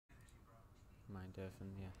diff, and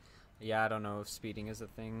yeah, I don't know if speeding is a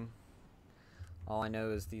thing. All I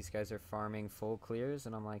know is these guys are farming full clears,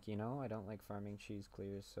 and I'm like, you know, I don't like farming cheese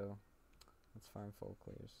clears, so let's farm full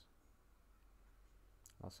clears.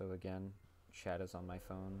 Also, again, chat is on my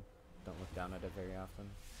phone. Don't look down at it very often.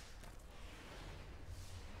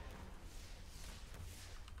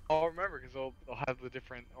 Oh, remember, because they'll have the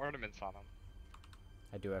different ornaments on them.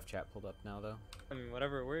 I do have chat pulled up now, though. I mean,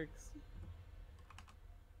 whatever works.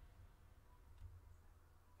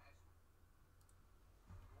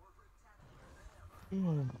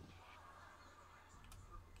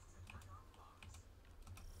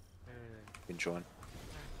 Can join.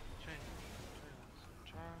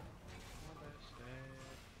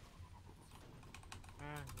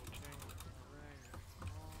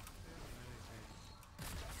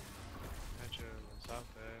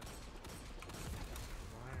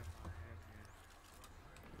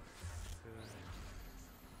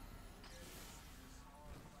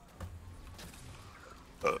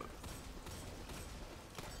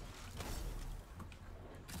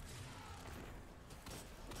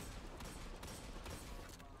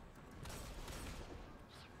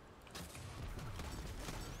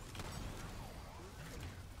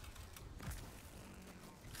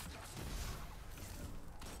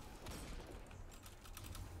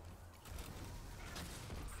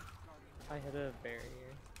 I hit a barrier.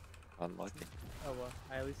 Unlucky. Oh well,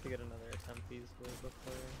 I at least get another attempt feasible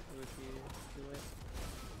before it would be too late.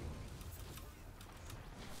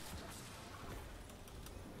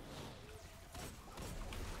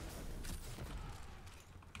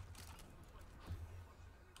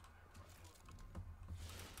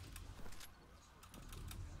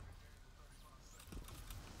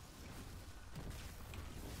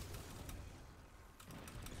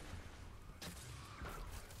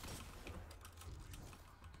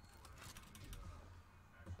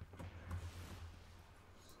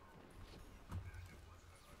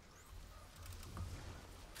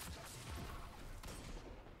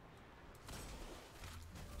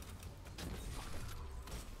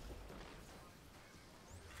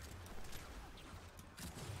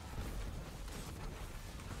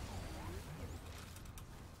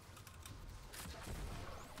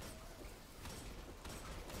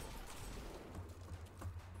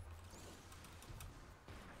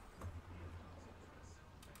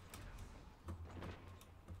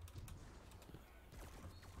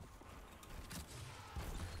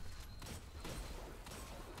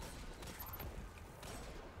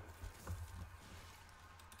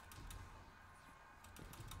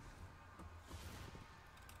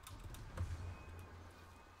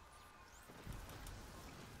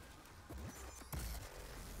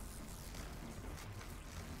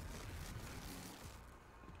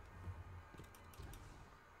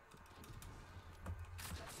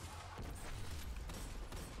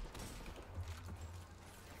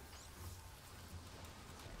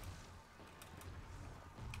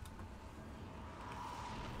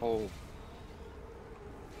 Oh,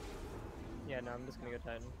 Yeah, no, I'm just gonna go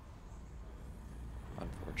Titan.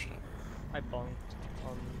 unfortunate. I bonked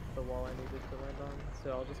on the wall I needed to land on,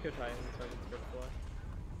 so I'll just go Titan so I can script fly.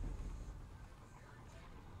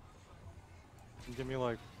 Give me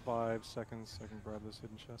like 5 seconds so I can grab this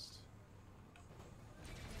hidden chest.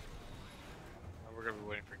 We're gonna be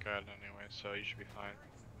waiting for God anyway, so you should be fine.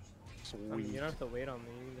 I mean, Sweet. you don't have to wait on me,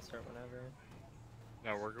 you can just start whenever.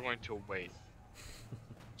 No, we're going to wait.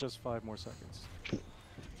 Just 5 more seconds.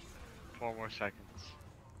 4 more seconds.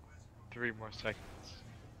 3 more seconds.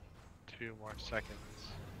 2 more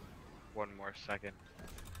seconds. 1 more second.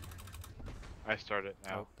 I start it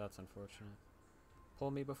now. Oh, that's unfortunate.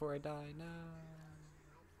 Pull me before I die, no.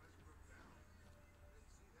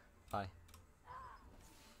 Bye.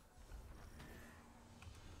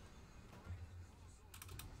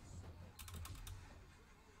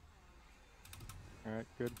 Alright,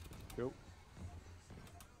 good. Go.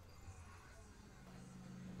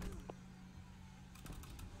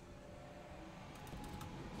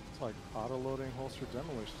 It's like auto-loading holster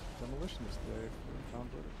demolitions today for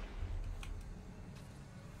converter.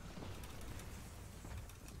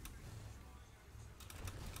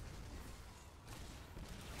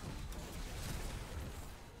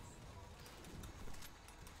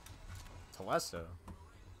 Telesto.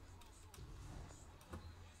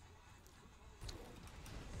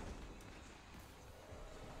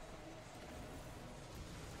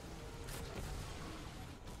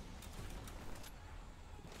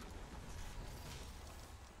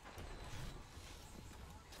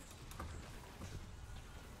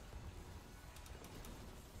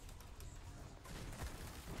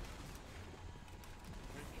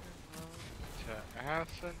 To ass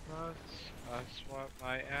and nuts. I swap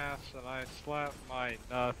my ass and I slap my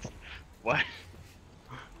nuts. What?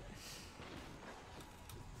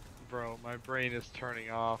 Bro, my brain is turning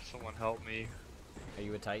off. Someone help me. Are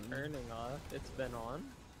you a Titan? Turning off. It's been on.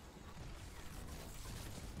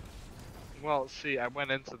 Well, see, I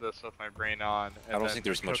went into this with my brain on. And I don't then think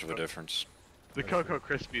there's the much of a Cocoa- difference. The Cocoa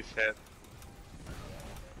Krispies hit.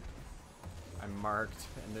 I'm marked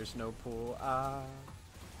and there's no pool. Ah.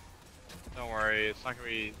 Don't worry, it's not gonna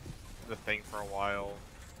be the thing for a while.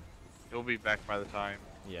 It'll be back by the time.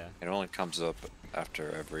 Yeah. It only comes up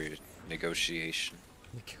after every negotiation.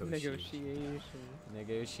 Negotiation.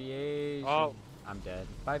 Negotiation. Oh. I'm dead.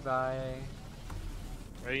 Bye bye.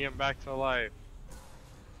 Bring him back to life.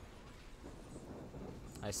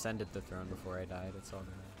 I ascended the throne before I died. It's all good.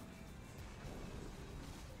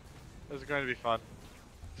 This is going to be fun.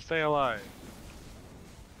 Stay alive.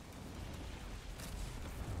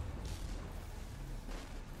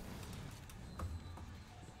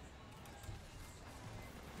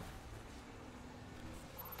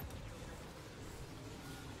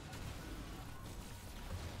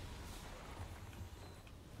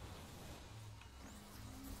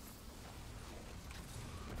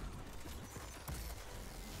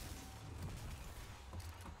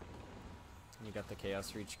 You got the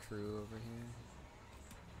Chaos Reach crew over here.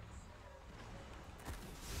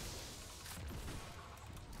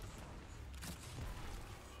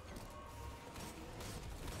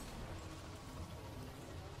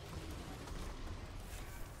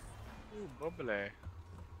 Ooh, bubbly.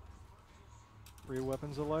 Free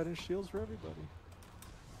weapons of light and shields for everybody.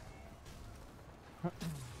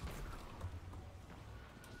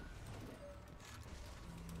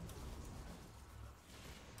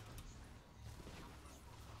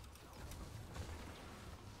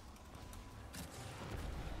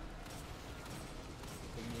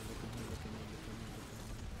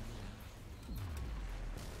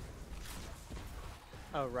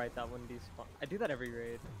 Oh right, that one despawn. I do that every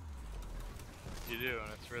raid. You do,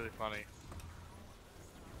 and it's really funny.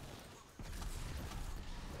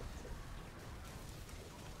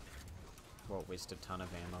 Well, waste a ton of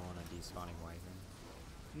ammo on a despawning wyvern.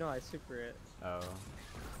 No, I super it. Oh.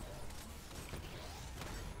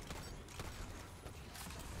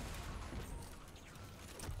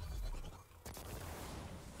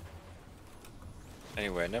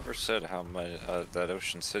 Anyway, I never said how my that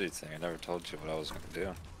Ocean City thing. I never told you what I was gonna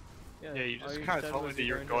do. Yeah, you all just kind of said told me was that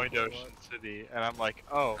you were going to Pull Ocean Up. City, and I'm like,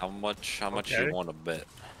 oh, How much Okay. you want to bet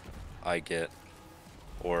I get?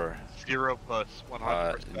 Or 0 plus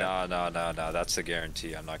 100%. no, that's a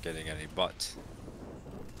guarantee. I'm not getting any, but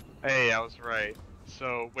Hey, I was right.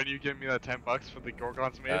 So when you give me that $10 for the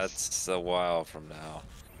Gorgon's mace, that's a while from now.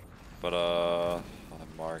 But I'm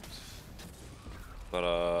marked. But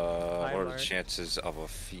Hi, what are the Mark. chances of a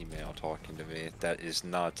female talking to me that is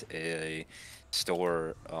not a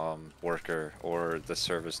store worker or the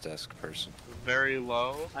service desk person? very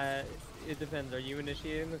low. It depends. Are you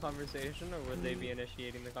initiating the conversation, or would they be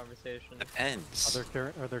initiating the conversation? Depends.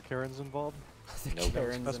 Are there Karens involved? Nope.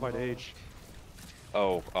 Karen's Specified involved. age.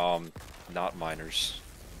 Oh, not minors.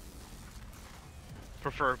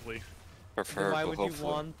 Preferably. Then Preferable, why would you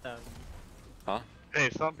hopefully. want them? Huh?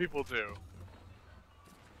 Hey, some people do.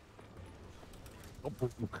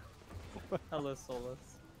 Hello, Solus.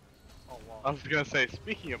 Oh, wow. I was gonna say,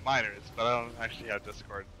 speaking of minors, but I don't actually have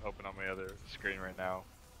Discord open on my other screen right now.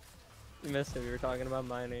 You missed it. We were talking about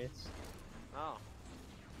minors. Oh.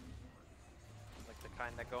 Like the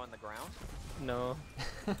kind that go in the ground? No.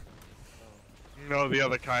 No, the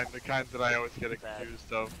other kind, the kind that I always get Bad.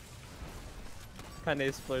 accused of. Kind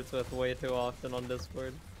of flirts with way too often on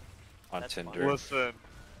Discord. On That's Tinder. fine. Listen,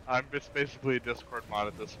 I'm just basically a Discord mod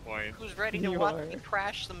at this point. Who's ready to You watch are. me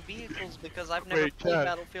crash some vehicles because I've never Wait, played Cat.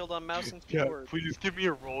 Battlefield on mouse and Yeah, keyboard? please give me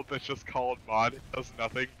a role that's just called mod. It does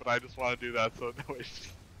nothing, but I just want to do that, so no, it's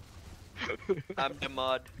just... I'm the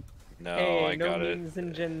mod. No, hey, I no got it. memes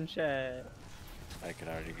in Gen Chat. I can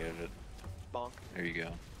already get it. Bonk. There you go.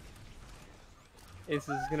 Ace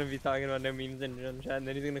is gonna be talking about no memes in Gen Chat, and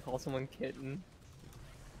then he's gonna call someone kitten.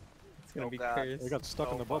 It's gonna Oh, be God. cursed. They got stuck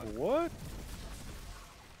Oh, in the fuck. bubble. What?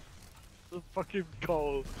 The fucking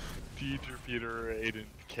call Deidre, Peter, or Aiden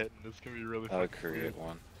kitten. This can be really I'll fucking create weird.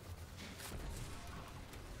 one.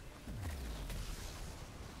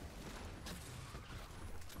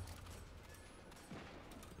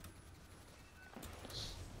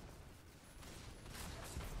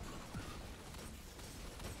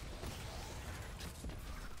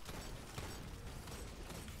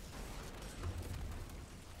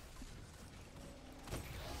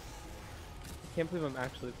 I can't believe I'm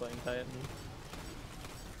actually playing Titan.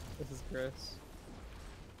 This is gross.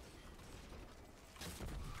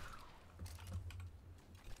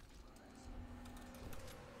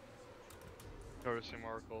 Harvesting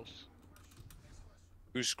oracles.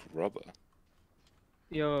 Who's Grubba?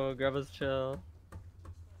 Yo, Grubba's chill.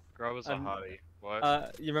 Grub is a I'm- hottie.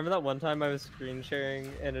 What? You remember that one time I was screen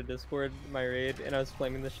sharing in a Discord my raid and I was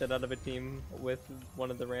flaming the shit out of a team with one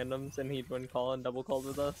of the randoms and he'd win call and double called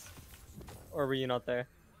with us? Or were you not there?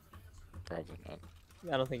 Probably not.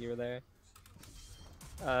 I don't think you were there.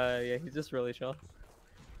 Yeah, he's just really chill.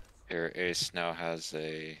 Here, Ace now has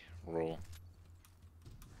a role.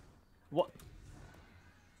 What?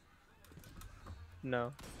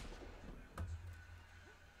 No.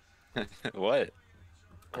 What?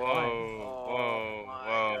 Whoa, Oh whoa, my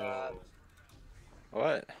whoa. God.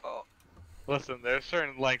 What? Oh, Listen, there's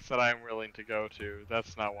certain lengths that I'm willing to go to.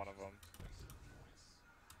 That's not one of them.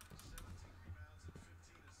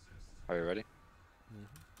 Are you ready?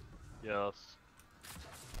 Yes.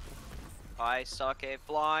 I suck at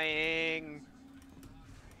flying.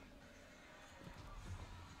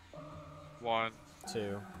 1,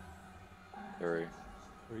 2, 3,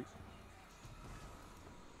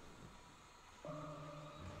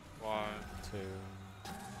 1, 2,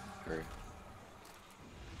 3,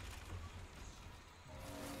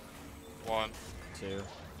 1, 2,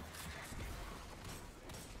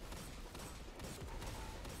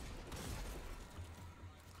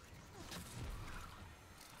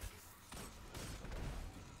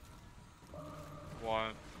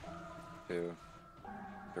 1, 2,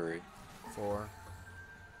 3, 4,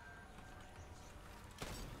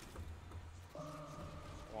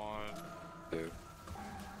 1, 2,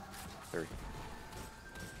 3.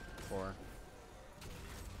 4,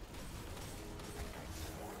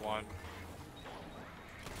 1,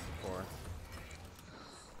 4,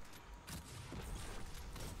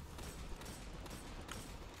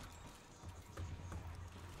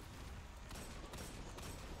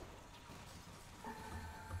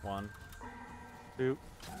 1, 2,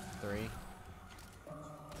 3,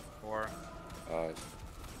 4, 5,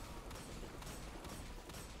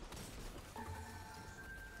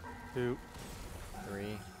 2,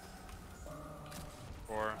 3,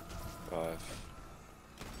 4, 5,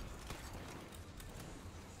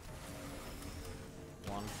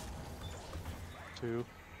 1, 2,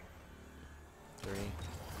 3,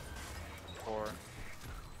 4,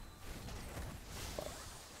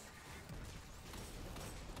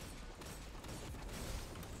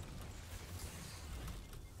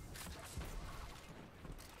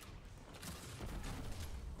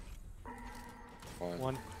 1.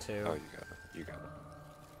 1, 2, Oh, you got it. You got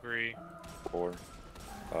it. 3, 4,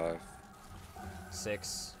 5,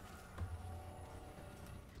 6,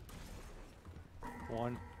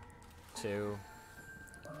 1, 2,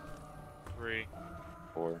 3,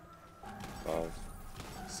 4, 5,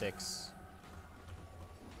 6,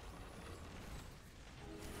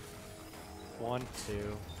 1,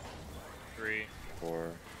 2, 3.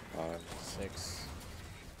 4, 5. 6.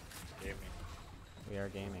 Gaming. We are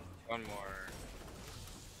gaming. One more.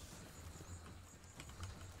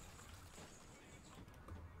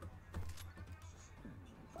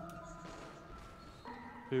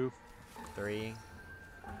 2, 3,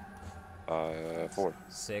 4.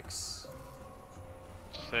 6.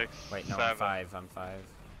 6. Wait, no, 7. I'm 5. I'm 5.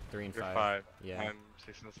 3 and You're 5. 5. Yeah. I'm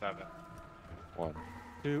 6 and 7. 1,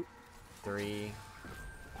 2, 3,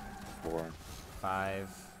 4, 5,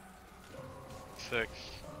 6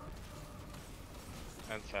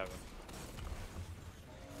 and 7.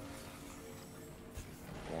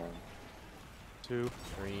 1, 2,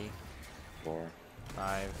 3, 4.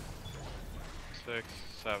 5. 6,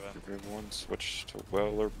 7. Everyone switch to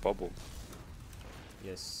well or bubble.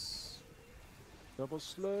 Yes. double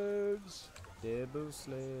slugs. Double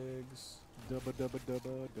slugs. Dubba dubba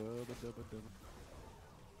dubba dubba dubba dubba.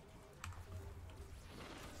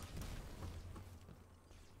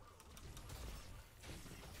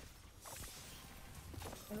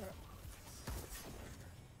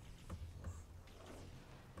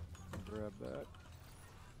 Grab that.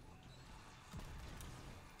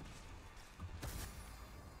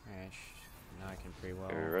 Alright, now I can pretty well.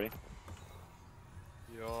 Are you ready?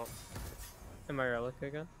 Yup. Am I relic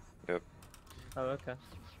again? Yep. Oh, okay.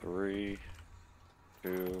 3,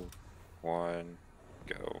 2, 1,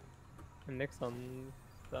 go. And Nick's on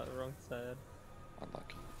that wrong side.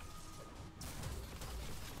 Unlucky.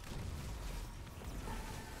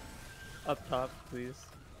 Up top, please.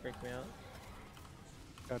 Break me out.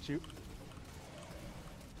 Got you.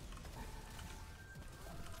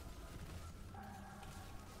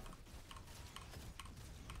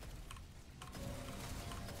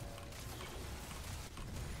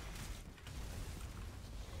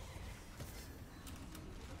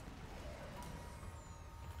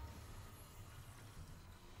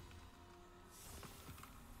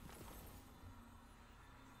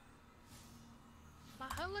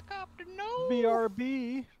 Helicopter, no!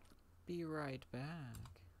 BRB. Be right back.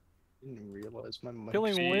 Didn't realize my mic.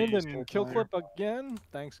 Killing wind was and still kill fire. clip again.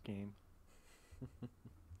 Thanks, game.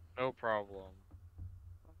 No problem.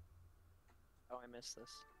 Oh, I missed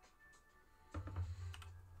this.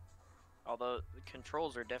 Although the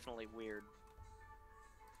controls are definitely weird.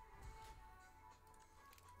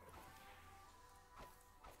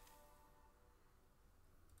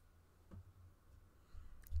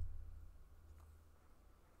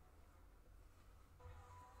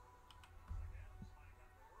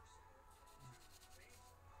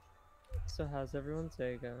 So how's everyone's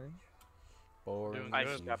day going? Boring. Doing I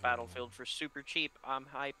good. just got Battlefield for super cheap. I'm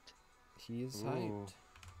hyped. He is Ooh. hyped.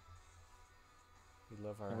 We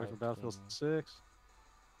love our Can't wait for hyped Battlefield gamer. 6.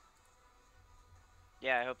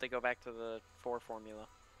 Yeah, I hope they go back to the 4 formula.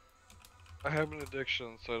 I have an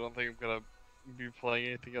addiction, so I don't think I'm gonna be playing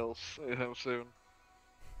anything else anytime soon.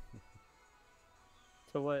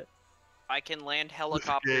 To what? I can land This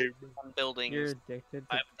helicopters game, on buildings. You're addicted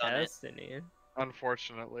to I've done it. Destiny.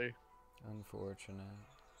 unfortunately. Unfortunate.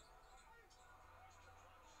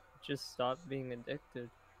 Just stop being addicted.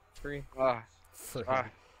 Free. Free.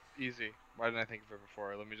 Easy. Why didn't I think of it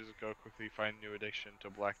before? Let me just go quickly find new addiction to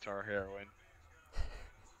black tar heroin.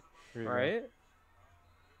 Here you go. Right?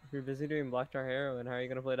 If you're busy doing Black Tar Heroin, how are you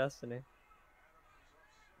gonna play Destiny?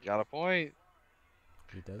 Got a point.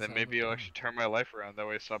 He does Then have maybe a I'll point. actually turn my life around. That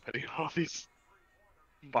way I stop hitting all these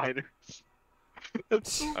minors.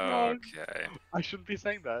 That's so wrong. Okay. I shouldn't be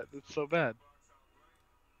saying that. It's so bad.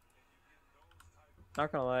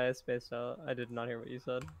 Not gonna lie, I spaced out. I did not hear what you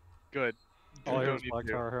said. Good. All I You hear don't is need Black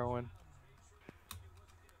to. Tar Heroin.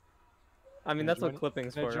 I mean, Can I that's what join-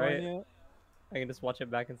 clipping's Can I for, join right? yet? I can just watch it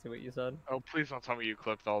back and see what you said. Oh, please don't tell me you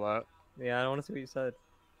clipped all that. Yeah, I don't want to see what you said.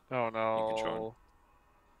 Oh no.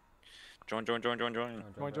 can join.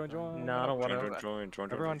 Join. Join, join. No, I don't wanna. Join. Join.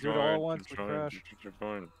 Everyone do it all at once, we crash.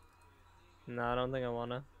 Join. No, I don't think I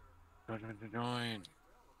wanna. Join.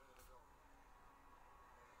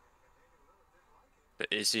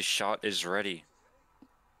 The Izzy shot is ready.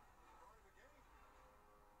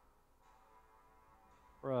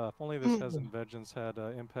 Bruh, if only this hasn't Vengeance had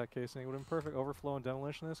impact casing, it would have been perfect. Overflow and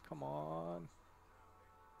demolitionist, come on.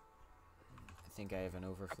 I think I have an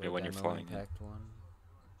overflow when you're demo flying in. impact one.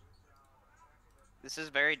 This is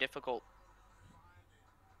very difficult.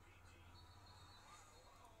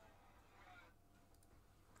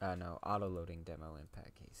 No, auto-loading demo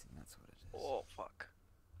impact casing, that's what it is. Oh fuck.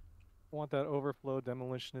 I want that overflow,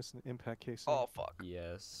 demolitionist, and impact casing. Oh fuck.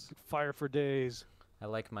 Yes. Fire for days. I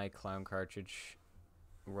like my clown cartridge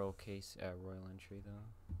royal royal entry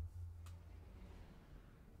though.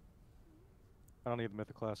 I don't need the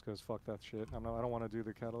mythic class because fuck that shit. I don't want to do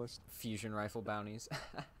the catalyst. Fusion rifle bounties.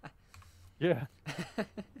 Yeah.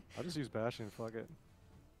 I'll just use bashing, fuck it.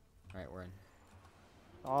 Alright, we're in.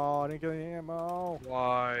 Oh, I didn't get any ammo.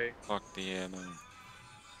 Why? Fuck the ammo.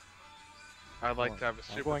 I'd like to have a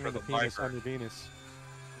I'm super going for into the Venus. Viper. I'm the Venus.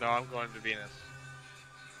 No, I'm going to Venus.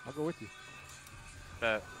 I'll go with you.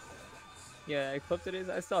 Bet. Yeah, I clipped it.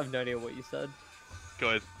 I still have no idea what you said.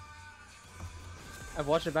 Good. I've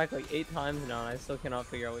watched it back like 8 times now, and I still cannot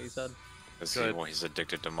figure out what you said. Let's Good. see why he's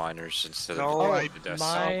addicted to miners instead No, of I- the death.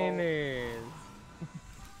 Miners.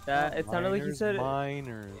 That it sounded like you said.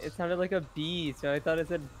 Miners. It sounded like a B, so I thought it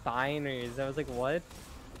said biners. I was like, what?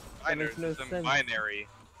 That Binary makes no sense. binary.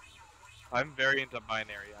 I'm very into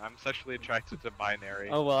binary. I'm sexually attracted to binary.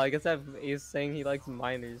 Oh well, I guess he's saying he likes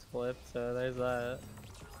miners flip, so there's that.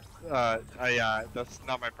 Yeah, that's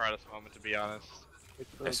not my proudest moment, to be honest. Like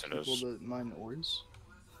the Yes, it people is. that mine ores.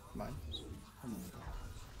 Mines.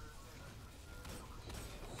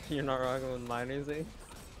 You're not rocking with miners, eh?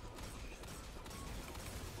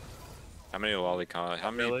 How many lolicon? How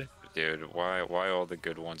many? Really? Dude, why all the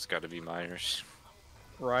good ones got to be miners?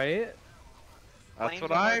 Right? That's Flames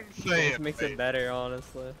what are I'm It saying. just makes mate. it better,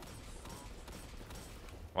 honestly.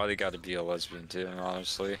 Why they got to be a lesbian too?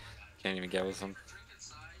 Honestly, can't even get with them.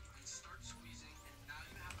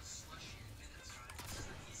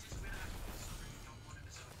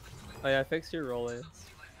 Oh yeah, I fixed your roll-ins.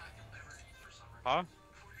 Huh?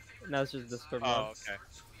 Now it's just Discord Oh, mods. okay.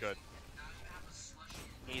 Good.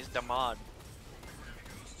 He's the mod.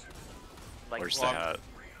 Like, Where's well, that?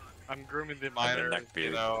 I'm grooming the the miners, neck you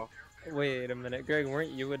beard. know. Wait a minute, Greg,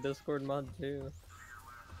 weren't you a Discord mod too?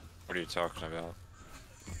 What are you talking about?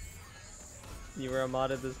 You were a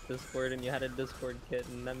mod of this Discord and you had a Discord kit,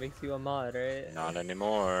 and that makes you a mod, right? Not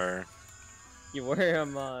anymore. You were a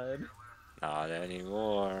mod. Not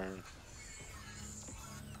anymore.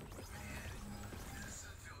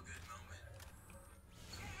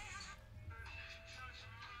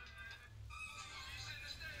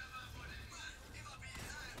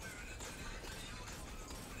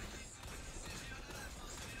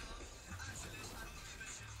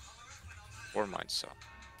 core mine cell.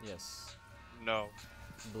 Yes. No.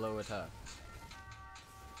 Blow it up.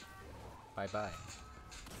 Bye bye.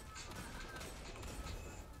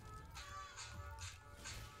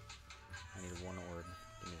 I need one orb.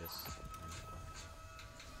 Give me this.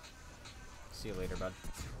 See you later, bud.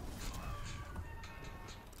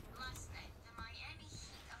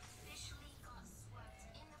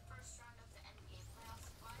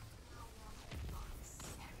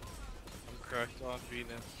 I'm correct on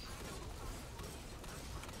Venus.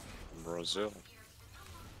 Brazil.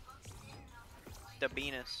 The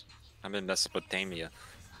Venus. I'm in Mesopotamia.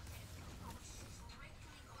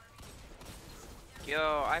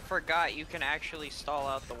 Yo, I forgot you can actually stall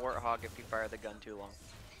out the Warthog if you fire the gun too long.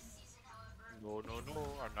 No, no, no.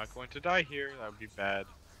 I'm not going to die here. That would be bad.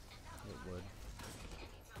 It would.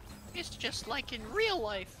 It's just like in real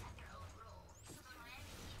life.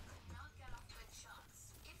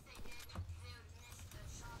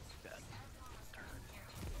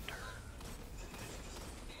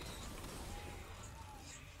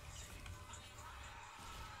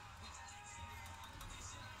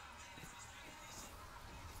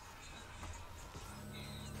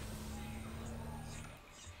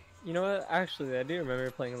 You know what? Actually, I do remember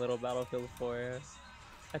playing a little Battlefield 4.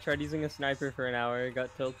 I tried using a sniper for an hour,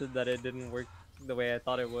 got tilted that it didn't work the way I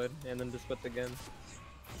thought it would, and then just quit the game.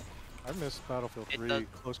 I missed Battlefield It 3 does-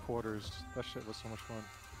 close quarters. That shit was so much fun.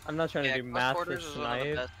 I'm not trying Yeah, to do close math for quarters is one of the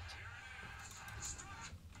snipe. best.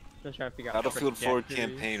 I'm just trying to figure out Battlefield 4 trajectories.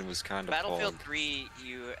 campaign was kind of Battlefield fun. 3,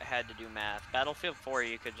 you had to do math. Battlefield 4,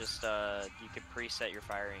 you could just you could preset your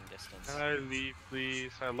firing distance. Can I leave,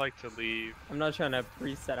 please? I'd like to leave. I'm not trying to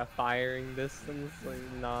preset a firing distance. Like,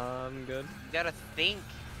 nah, I'm good. You gotta think.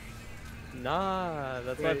 Nah,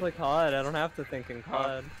 that's why I Wait. play COD. I don't have to think in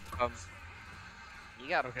COD. You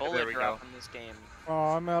got Okay, there bullet we drop go. in this game. Oh,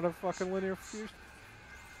 I'm out of fucking linear fusion.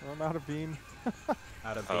 I'm out of beam.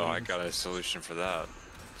 Out of Oh, I beams. got a solution for that.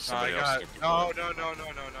 I Somebody else got. took the No, bullet. no, no, no,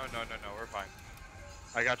 no, no, no, no, no. We're fine.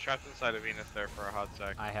 I got trapped inside of Venus there for a hot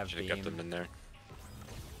sec. I have Should've kept them beam. in there.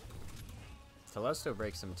 Telesto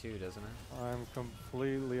breaks them too, doesn't it? I'm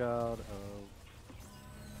completely out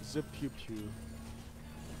of zip pew pew.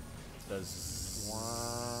 Does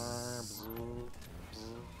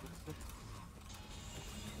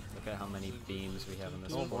look at how many beams we have in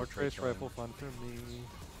this No more fortress trace line. rifle fun for me.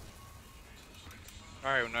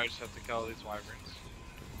 Alright, well now I just have to kill all these wyverns.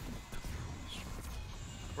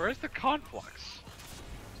 Where's the conflux?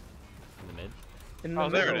 In the mid. In the Oh,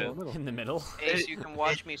 there it middle. is. In the middle. Ace, you can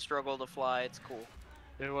watch me struggle to fly. It's cool.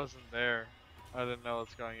 It wasn't there. I didn't know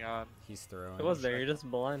what's going on. He's throwing. It was there. You're just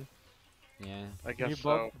blind. Yeah. I Can you guess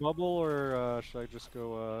so. bubble or should I just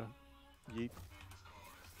go yeet?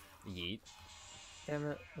 Yeet. Damn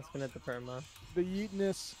it. Let's spin at the perma. The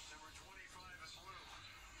yeetness.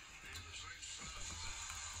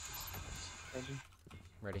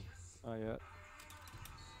 Ready. Not yet.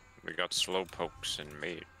 We got slow pokes in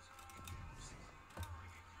me.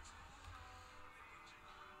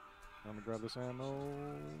 I'm gonna grab this ammo.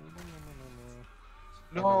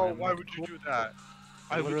 No, why would you do that?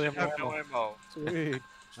 I literally literally have no ammo. Sweet.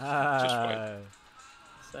 Ah.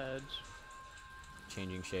 Sedge.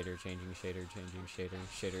 Changing shader, changing shader, changing shader.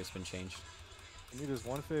 Shader's been changed. I need is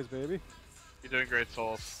one phase, baby. You're doing great,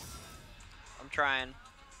 Souls. I'm trying.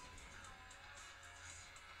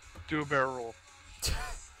 Do a barrel roll.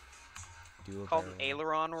 Do a Called an barrel.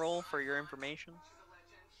 aileron roll for your information.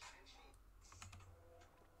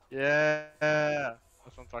 Yeah, that's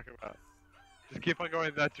what I'm talking about. Just keep on going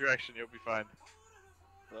in that direction, you'll be fine.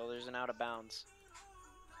 Well, there's an out of bounds.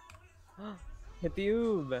 Hit the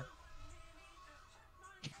oob.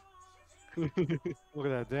 Look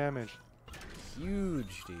at that damage.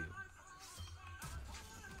 Huge, dude.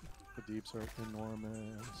 The deeps are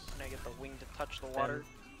enormous. Can I get the wing to touch the water?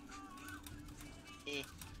 Eh.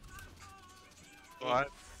 What?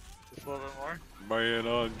 Just a little bit more? Man,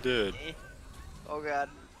 I'm dead. Eh. Oh god.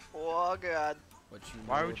 Oh god. What you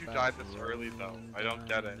Why know would you about die this early, though? rolling I don't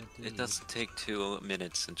get it. down the It deep? doesn't take 2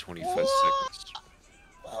 minutes and 25 seconds.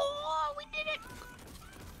 Oh, we did it!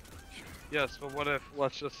 Yes, but what if,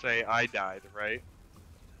 let's just say I died, right?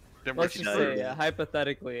 Then we're Let's just screwed. say,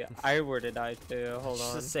 hypothetically, I were to die too. Hold Let's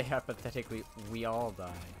on. just say hypothetically, we all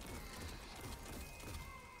die.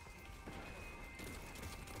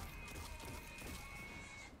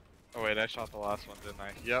 Oh wait, I shot the last one, didn't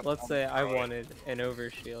I? Yep. Let's I'm say I throwing. wanted an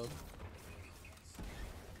overshield.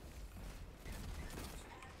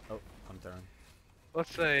 Oh, I'm throwing.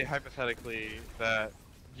 Let's say, hypothetically, that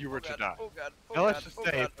you were to die. Oh god. Oh Now let's god, just oh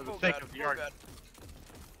say, god, for the oh sake god, of the oh argument. god.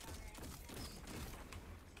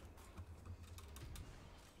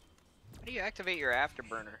 How do you activate your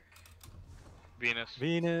afterburner? Venus.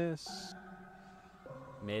 Venus.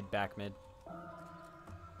 Mid, back mid.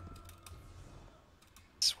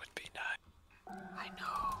 This would be nice. I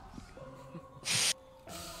know.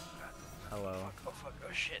 Hello. Oh fuck,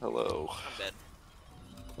 oh shit. Hello. I'm dead.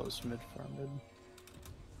 Close mid, far mid.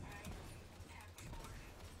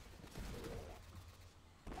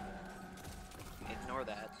 Ignore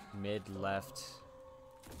that. Mid left.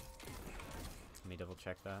 Let me double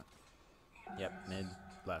check that. Yep, mid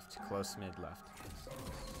left. Close mid left.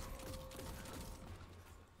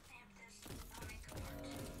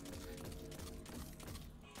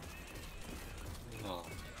 Oh.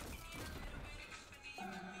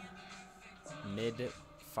 Mid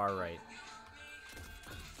far right.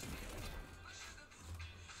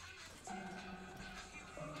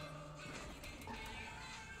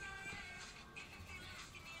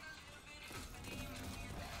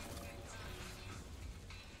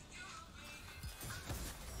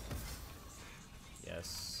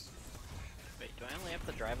 Yes. Wait, do I only have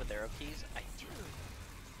to drive with arrow keys? I do.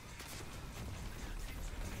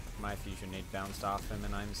 My fusion nade bounced off him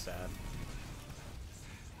and I'm sad.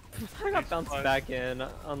 I got bounced back in.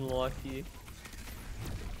 Unlucky.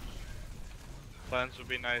 Plans would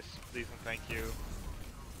be nice, please and thank you.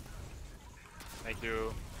 Thank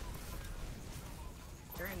you.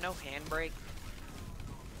 There ain't no handbrake.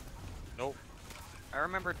 Nope. I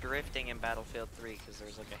remember drifting in Battlefield 3 because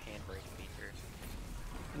there's like a handbrake feature.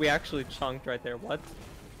 We actually chunked right there. What?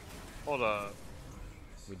 Hold up.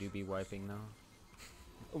 We do be wiping though.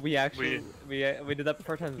 We actually we did that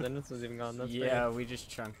before Time's Endless was even gone. That's Yeah, right. we just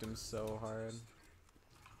chunked him so hard.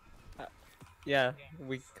 Yeah,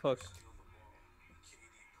 we cooked.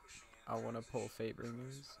 I want to pull Fate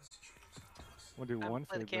Bringers. We'll do I'm one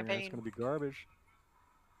playing the fate bringer. It's campaign. gonna be garbage.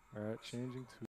 All right, changing to